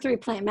projection or through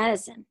plant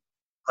medicine?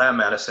 Plant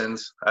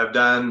medicines. I've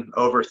done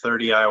over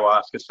 30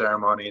 ayahuasca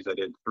ceremonies. I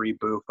did 3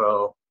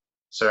 Bufo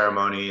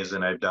ceremonies,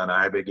 and I've done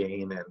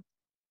Ibogaine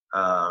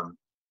and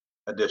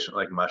additional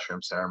like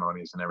mushroom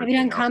ceremonies and Have you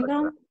done everything else like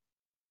combo? that.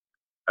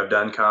 I've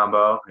done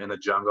combo in the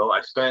jungle.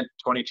 I spent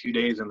 22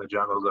 days in the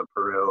jungles of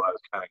Peru. I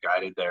was kind of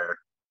guided there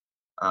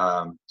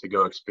to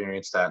go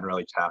experience that and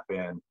really tap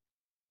in.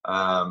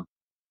 And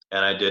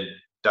I did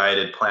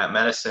dieted plant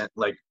medicine,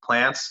 like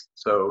plants.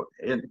 So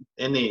in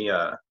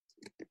the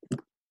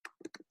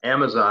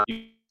Amazon,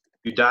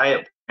 you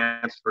diet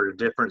plants for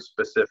different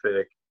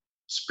specific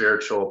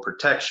spiritual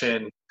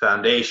protection,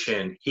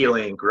 foundation,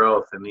 healing,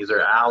 growth, and these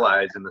are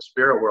allies in the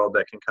spirit world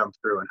that can come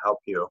through and help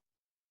you.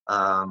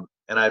 And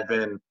I've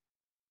been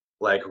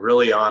like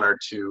really honored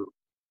to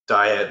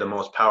diet the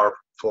most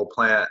powerful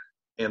plant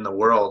in the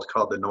world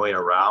called the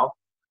Noya Rao.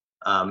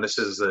 This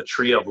is the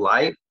tree of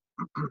light,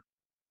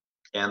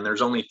 and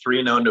there's only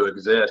 3 known to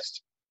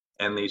exist,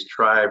 and these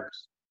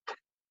tribes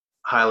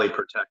highly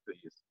protect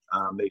these.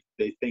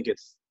 They think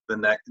it's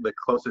the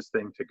closest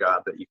thing to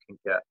God that you can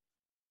get.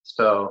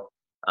 So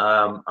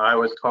I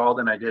was called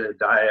and I did a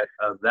diet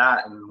of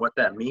that, and what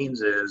that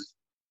means is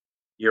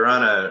you're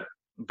on a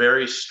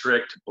very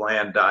strict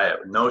bland diet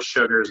with no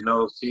sugars,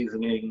 no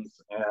seasonings,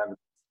 and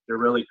you're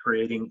really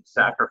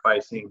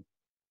sacrificing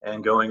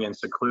and going in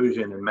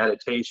seclusion and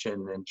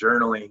meditation and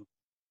journaling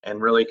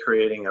and really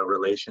creating a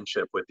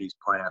relationship with these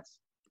plants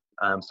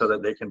so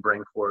that they can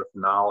bring forth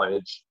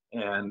knowledge.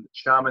 And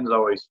shamans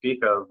always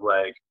speak of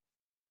like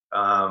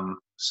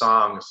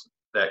songs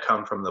that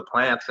come from the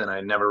plants, and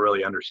I never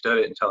really understood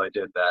it until I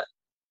did that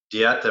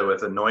dieta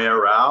with a Noya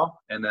Rao,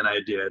 and then I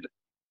did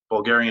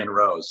Bulgarian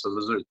rose. So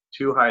those are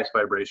 2 highest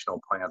vibrational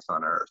plants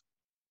on earth.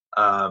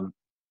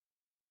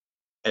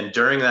 And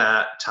during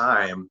that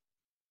time,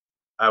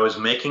 I was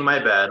making my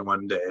bed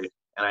one day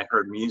and I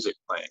heard music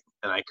playing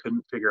and I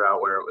couldn't figure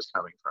out where it was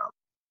coming from.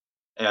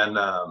 And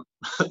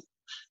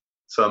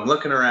so I'm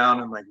looking around,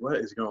 I'm like, what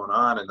is going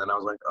on? And then I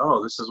was like,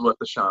 oh, this is what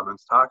the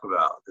shamans talk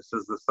about. This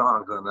is the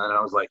songs. And then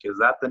I was like, is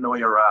that the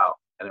Noya Rao?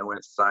 And it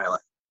went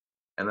silent.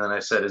 And then I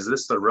said, is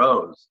this the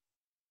rose?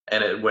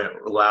 And it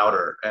went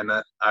louder. And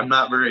I'm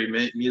not very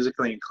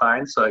musically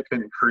inclined, so I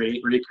couldn't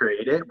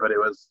recreate it, but it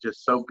was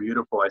just so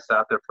beautiful. I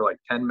sat there for like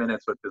 10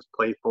 minutes with this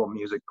playful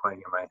music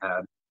playing in my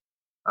head,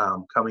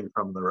 coming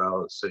from the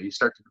rose. So you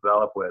start to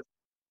develop with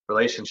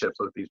relationships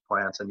with these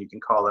plants, and you can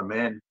call them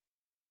in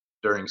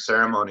during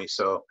ceremony.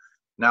 So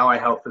now I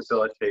help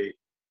facilitate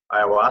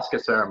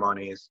ayahuasca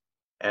ceremonies,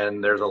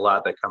 and there's a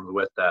lot that comes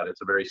with that.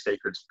 It's a very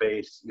sacred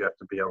space. You have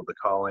to be able to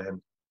call in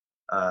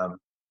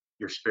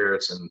your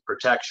spirits and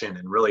protection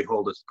and really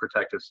hold a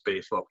protective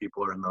space while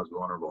people are in those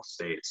vulnerable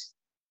states.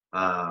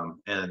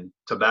 And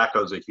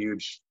tobacco is a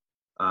huge,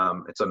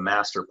 it's a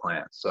master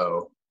plant.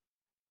 So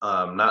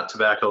not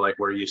tobacco like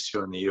we're used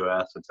to in the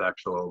US, it's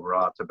actual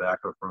raw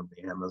tobacco from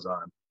the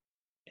Amazon.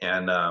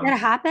 And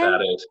Is that a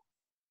that hape? is,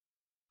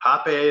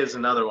 hape is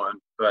another one,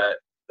 but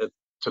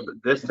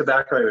this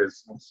tobacco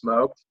is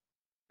smoked,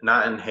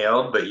 not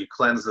inhaled, but you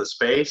cleanse the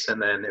space.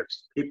 And then if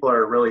people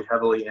are really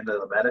heavily into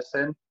the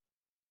medicine,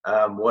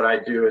 what I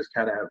do is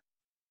kind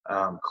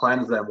of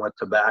cleanse them with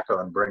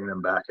tobacco and bring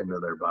them back into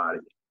their body.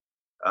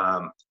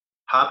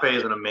 Hape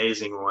is an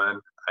amazing one.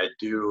 I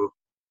do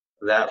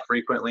that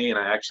frequently, and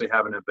I actually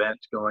have an event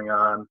going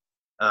on.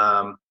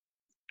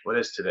 What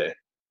is today?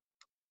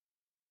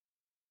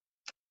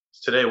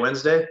 Is today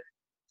Wednesday?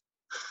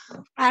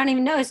 I don't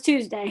even know. It's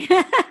Tuesday.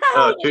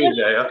 Oh,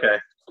 Tuesday. Okay.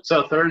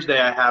 So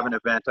Thursday I have an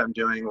event I'm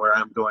doing where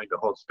I'm going to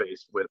hold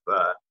space with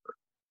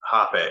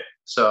Hape.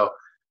 So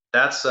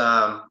that's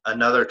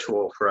another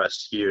tool for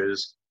us to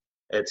use.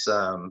 It's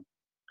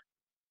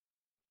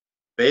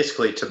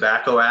basically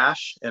tobacco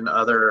ash and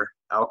other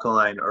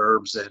alkaline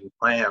herbs and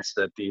plants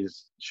that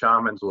these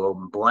shamans will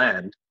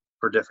blend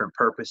for different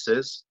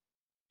purposes,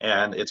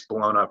 and it's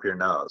blown up your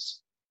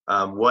nose.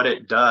 What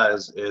it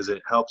does is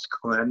it helps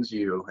cleanse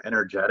you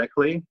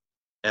energetically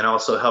and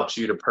also helps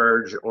you to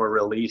purge or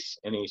release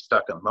any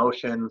stuck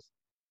emotions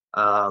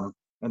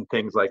and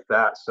things like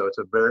that. So it's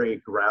a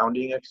very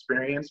grounding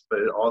experience, but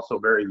it also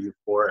very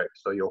euphoric.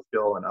 So you'll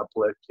feel an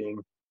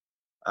uplifting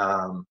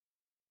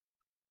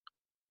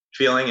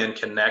feeling and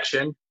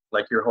connection,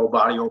 like your whole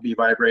body will be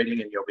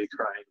vibrating and you'll be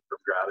crying from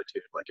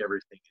gratitude, like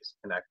everything is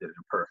connected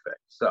and perfect.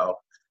 So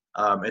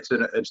it's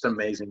an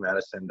amazing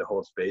medicine to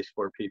hold space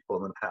for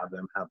people and have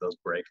them have those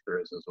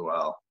breakthroughs as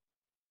well.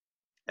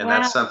 And Wow.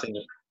 that's something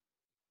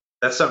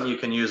you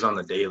can use on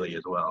the daily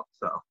as well.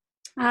 So.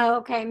 Oh,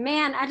 okay.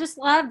 Man, I just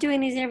love doing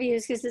these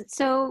interviews because it's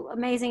so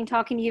amazing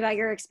talking to you about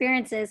your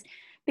experiences.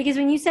 Because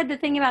when you said the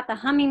thing about the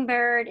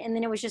hummingbird and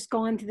then it was just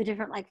going through the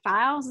different like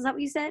files, is that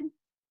what you said?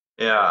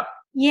 Yeah.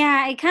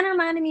 Yeah, it kind of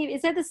reminded me.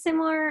 Is that the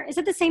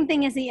same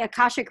thing as the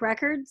Akashic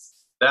Records?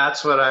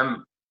 That's what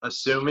I'm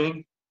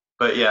assuming.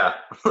 But yeah.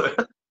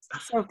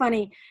 So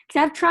funny.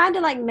 Because I've tried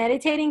to like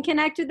meditate and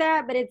connect with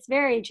that, but it's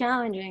very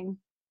challenging.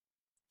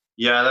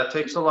 Yeah, that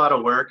takes a lot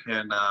of work.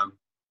 And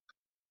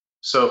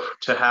So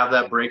to have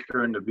that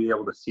breakthrough and to be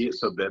able to see it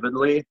so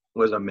vividly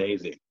was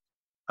amazing.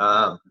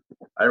 I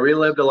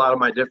relived a lot of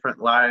my different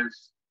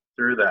lives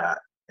through that.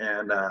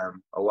 And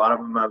a lot of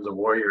them I was a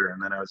warrior,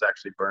 and then I was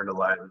actually burned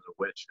alive as a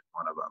witch in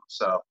one of them.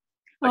 So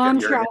Well, like I'm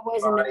you're sure in I the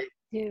was in that body,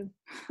 too.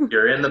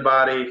 you're in the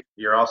body,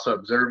 you're also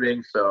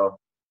observing. So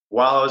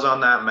while I was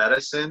on that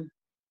medicine,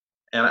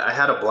 and I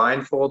had a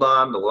blindfold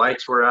on, the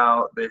lights were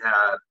out, they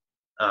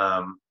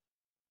had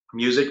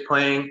music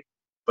playing,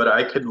 but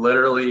I could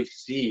literally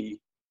see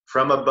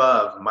from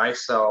above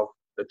myself,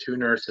 the two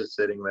nurses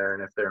sitting there,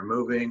 and if they're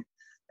moving.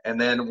 And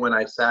then when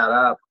I sat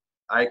up,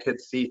 I could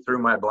see through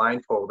my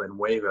blindfold and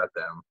wave at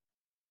them.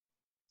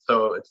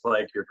 So it's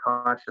like your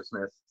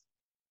consciousness.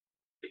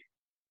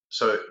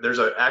 So there's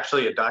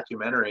actually a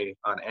documentary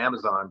on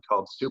Amazon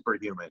called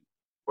Superhuman,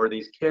 where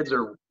these kids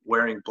are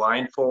wearing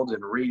blindfolds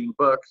and reading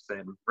books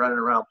and running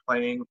around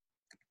playing.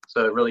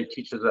 So it really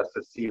teaches us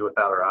to see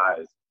without our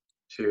eyes.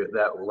 To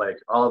that, like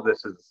all of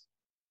this is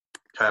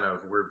kind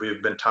of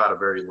we've been taught a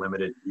very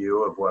limited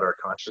view of what our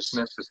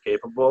consciousness is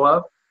capable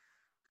of.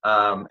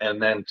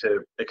 And then to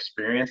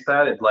experience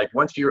that, it like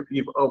once you've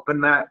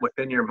opened that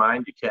within your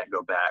mind, you can't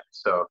go back.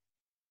 So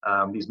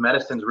these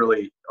medicines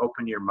really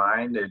open your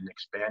mind and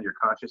expand your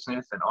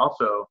consciousness, and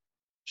also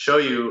show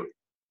you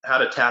how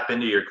to tap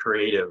into your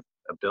creative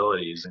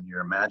abilities and your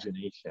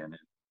imagination,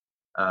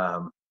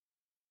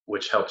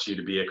 which helps you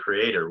to be a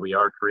creator. We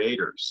are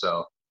creators.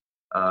 So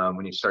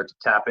when you start to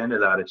tap into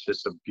that, it's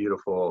just a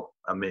beautiful,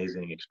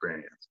 amazing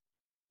experience.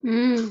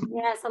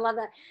 Yes, I love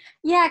that.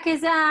 Yeah,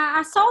 because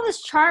I saw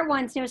this chart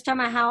once, and it was talking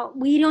about how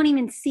we don't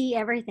even see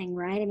everything,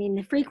 right? I mean,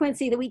 the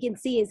frequency that we can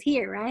see is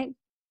here, right?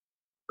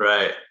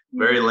 Right.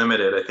 Very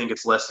limited. I think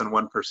it's less than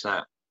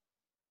 1%.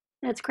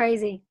 That's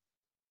crazy.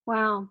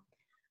 Wow.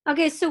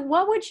 Okay, so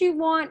what would you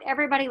want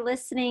everybody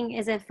listening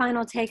as a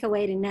final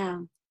takeaway to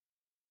know?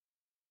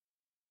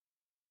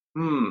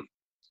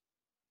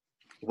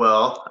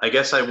 Well, I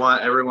guess I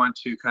want everyone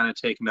to kind of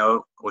take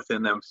note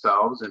within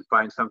themselves and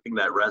find something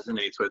that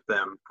resonates with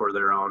them for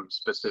their own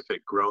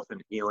specific growth and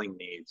healing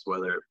needs,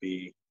 whether it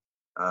be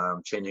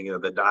changing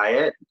of the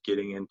diet,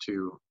 getting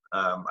into,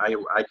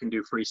 I can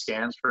do free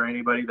scans for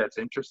anybody that's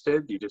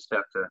interested. You just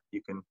have to,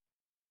 you can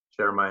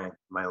share my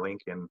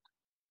link, and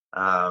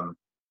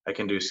I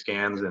can do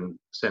scans and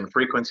send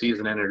frequencies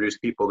and introduce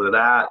people to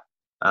that.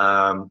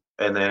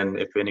 And then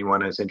if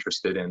anyone is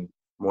interested in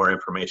more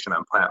information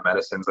on plant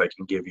medicines, I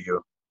can give you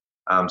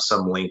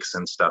some links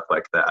and stuff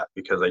like that,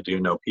 because I do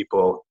know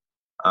people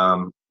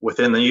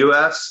within the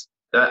US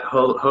that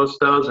host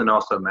those, and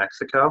also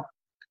Mexico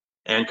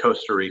and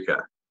Costa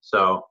Rica.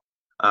 So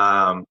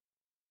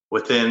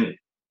within,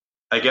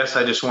 I guess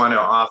I just want to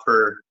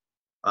offer,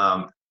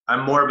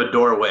 I'm more of a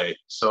doorway.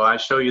 So I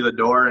show you the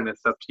door, and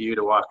it's up to you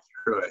to walk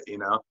through it, you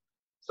know?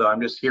 So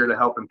I'm just here to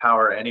help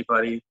empower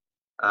anybody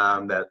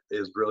that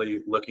is really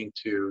looking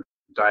to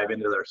dive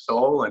into their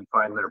soul and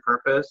find their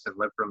purpose and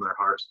live from their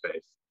heart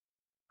space,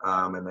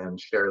 and then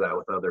share that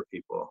with other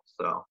people.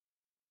 So.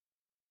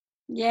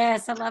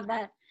 Yes, I love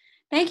that.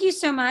 Thank you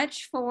so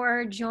much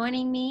for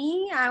joining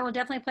me. I will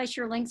definitely place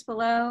your links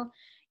below.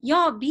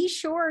 Y'all be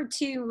sure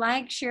to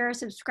like, share,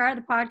 subscribe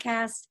to the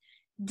podcast,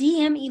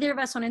 DM either of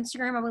us on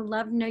Instagram. I would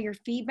love to know your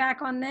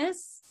feedback on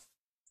this,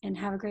 and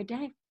have a great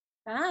day.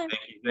 Bye.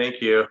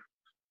 Thank you.